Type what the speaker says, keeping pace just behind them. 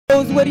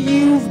knows what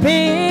you've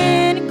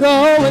been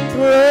going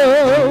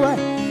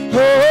through.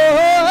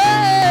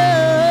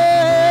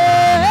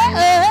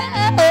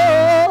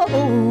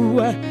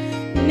 Oh,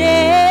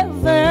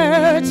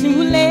 never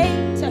too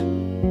late.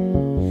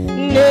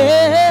 No,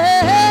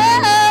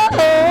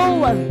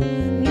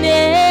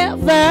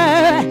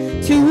 never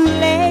too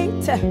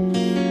late.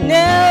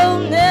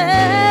 No,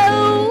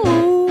 no,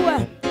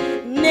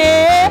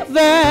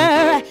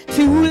 never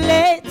too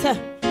late.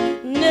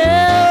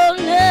 No,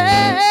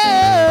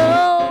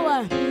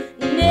 no,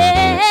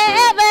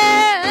 never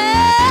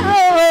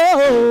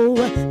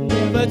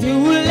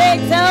too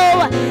late.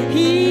 Oh,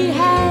 he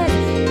has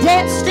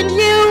destined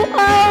you.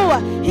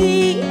 Oh,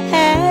 he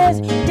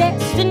has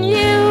destined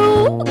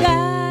you.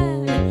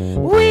 God,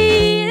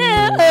 we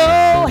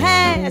know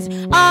has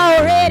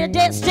already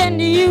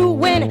destined you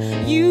when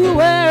you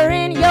were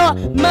in your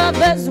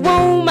mother's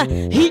womb.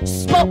 He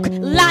spoke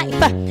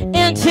life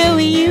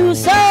into you,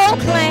 so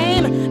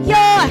claim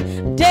your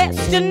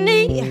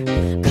destiny.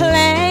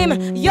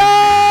 Claim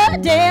your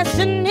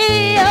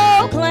destiny.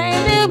 Oh,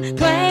 claim it,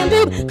 claim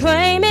it,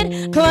 claim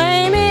it,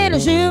 claim it.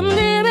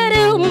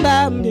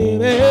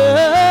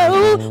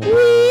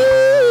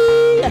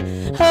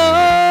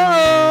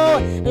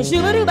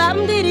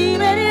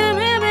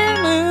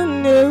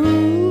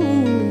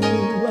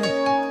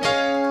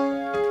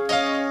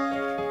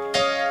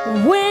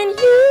 When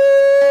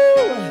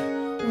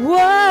you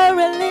were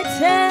a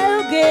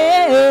little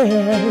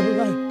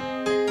girl,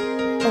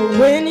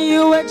 when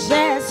you were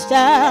just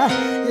a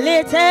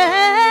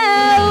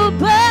little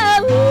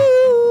boy,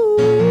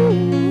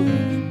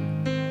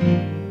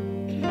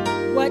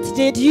 what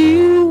did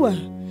you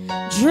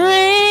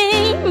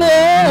dream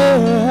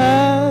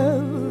of?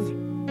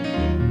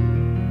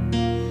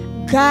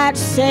 God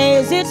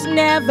says it's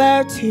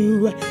never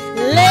too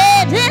late.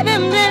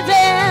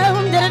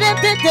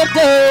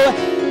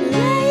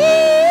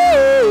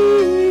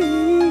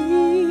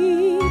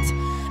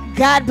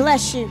 God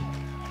bless you.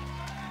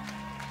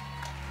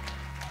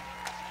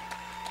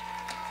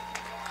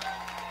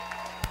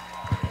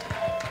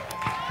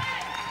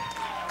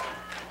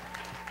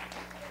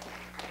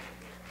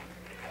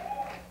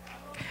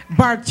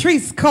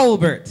 Bartyce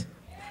Colbert.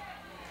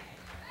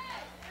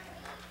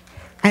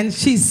 And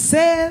she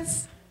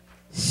says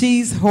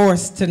she's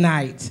hoarse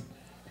tonight.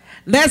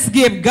 Let's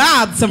give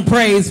God some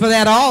praise for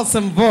that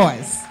awesome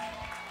voice.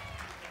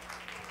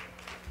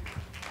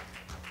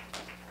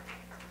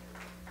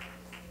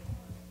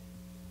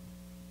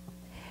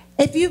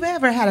 If you've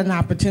ever had an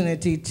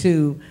opportunity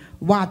to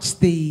watch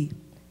the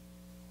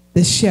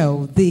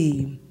show,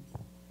 the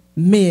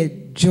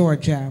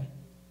Mid-Georgia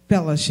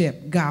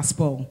Fellowship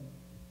Gospel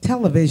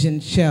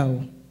television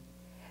show,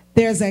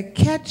 there's a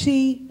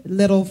catchy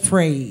little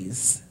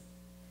phrase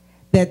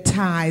that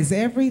ties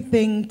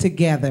everything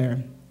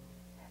together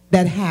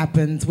that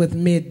happens with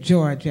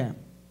Mid-Georgia.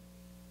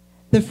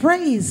 The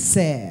phrase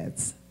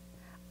says,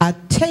 a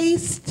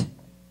taste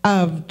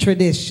of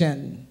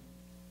tradition.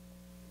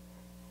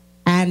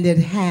 And it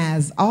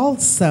has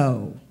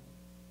also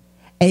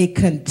a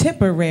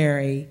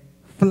contemporary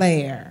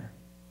flair.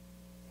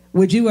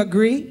 Would you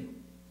agree?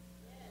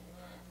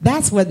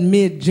 That's what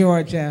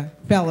Mid-Georgia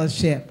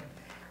Fellowship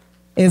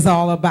is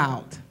all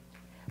about.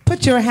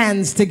 Put your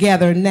hands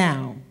together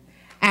now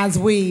as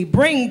we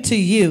bring to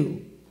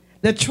you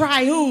the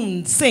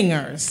Triune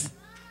singers.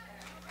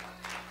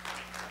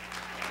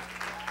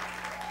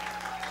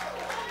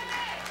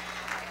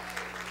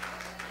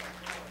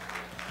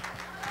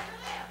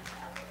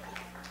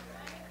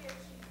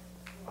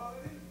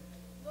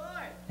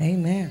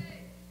 Amen.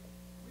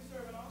 We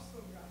serve an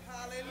awesome God.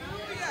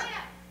 Hallelujah.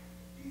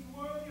 He's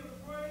worthy of the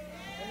praise.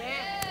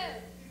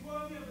 Amen. He's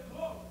worthy of the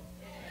glory.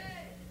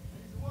 Amen.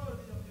 He's worthy of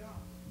the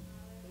honor.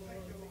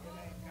 Thank you, Lord.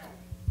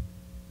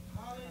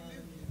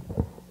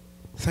 Hallelujah.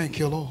 Thank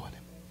you, Lord.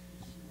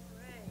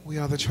 We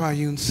are the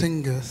Triune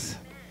Singers,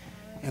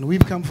 and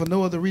we've come for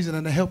no other reason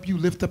than to help you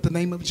lift up the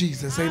name of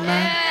Jesus.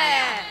 Amen.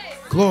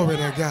 Glory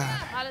to God.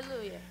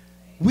 Hallelujah.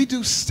 We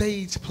do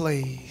stage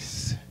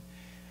plays,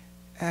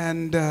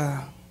 and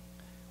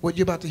what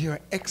you're about to hear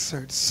are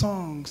excerpts,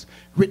 songs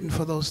written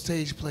for those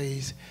stage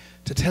plays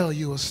to tell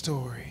you a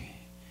story.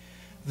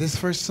 This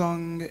first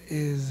song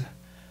is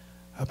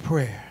a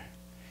prayer,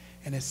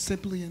 and it's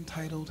simply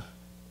entitled,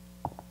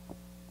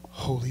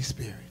 Holy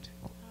Spirit.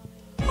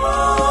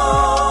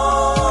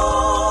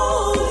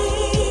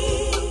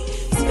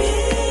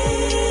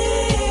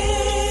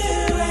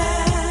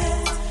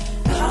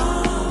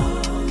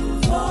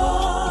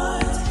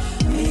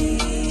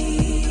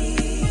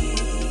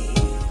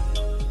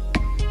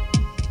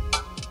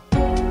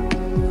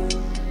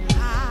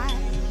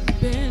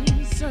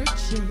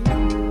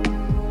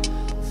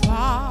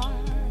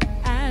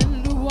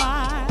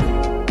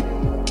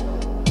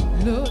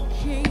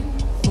 Looking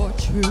for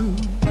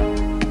truth.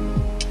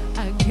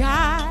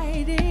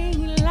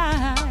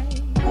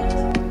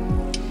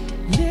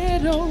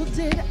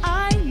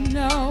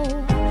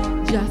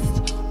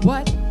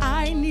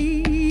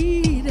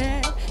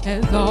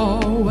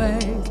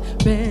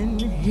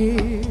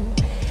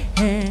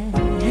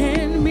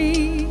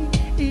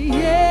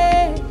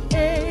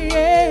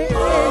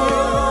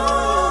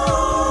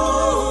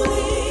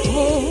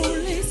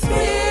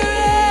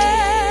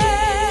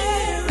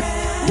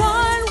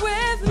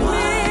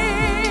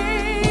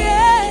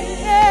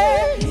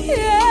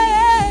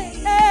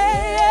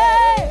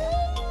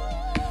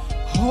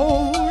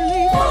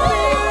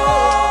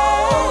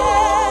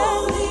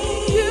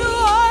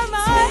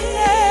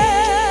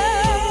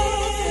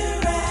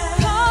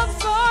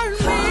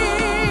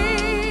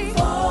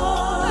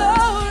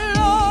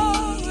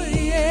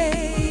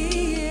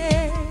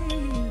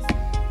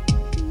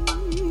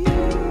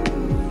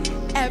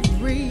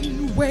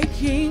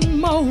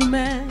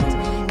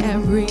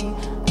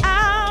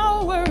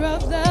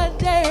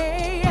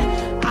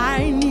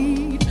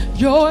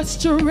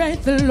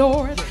 strength,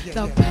 Lord,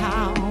 the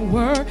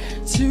power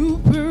to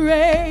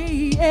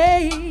pray.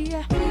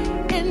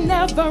 It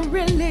never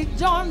really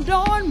dawned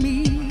on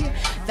me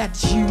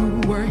that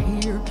you were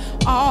here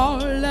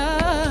all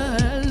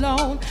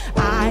alone.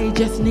 I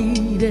just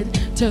needed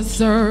to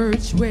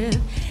search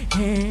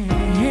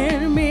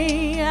within me.